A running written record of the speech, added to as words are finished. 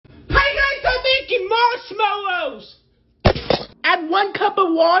marshmallows. Add 1 cup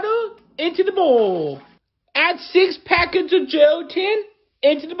of water into the bowl. Add 6 packets of gelatin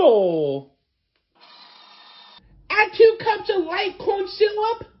into the bowl. Add 2 cups of light corn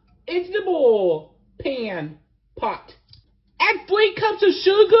syrup into the bowl, pot. Add 3 cups of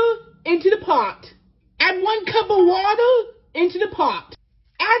sugar into the pot. Add 1 cup of water into the pot.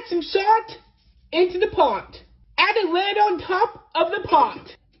 Add some salt into the pot. Add a lid on top of the pot.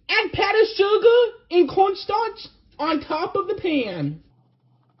 Add powdered sugar and cornstarch on top of the pan.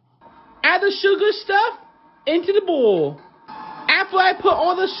 Add the sugar stuff into the bowl. After I put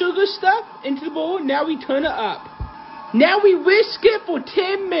all the sugar stuff into the bowl, now we turn it up. Now we whisk it for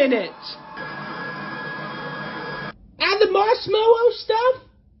 10 minutes. Add the marshmallow stuff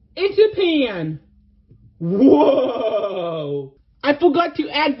into the pan. Whoa! I forgot to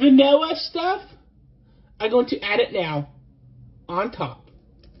add vanilla stuff. I'm going to add it now on top.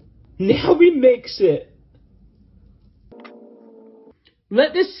 Now we mix it.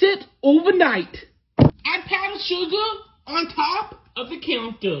 Let this sit overnight. Add powdered sugar on top of the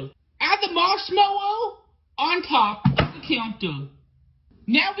counter. Add the marshmallow on top of the counter.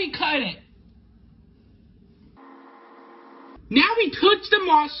 Now we cut it. Now we touch the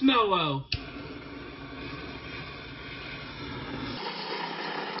marshmallow.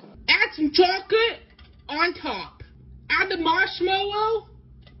 Add some chocolate on top. Add the marshmallow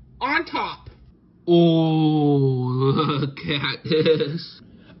on top. Oh, look at this.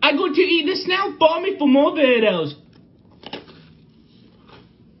 I'm going to eat this now. Follow me for more videos.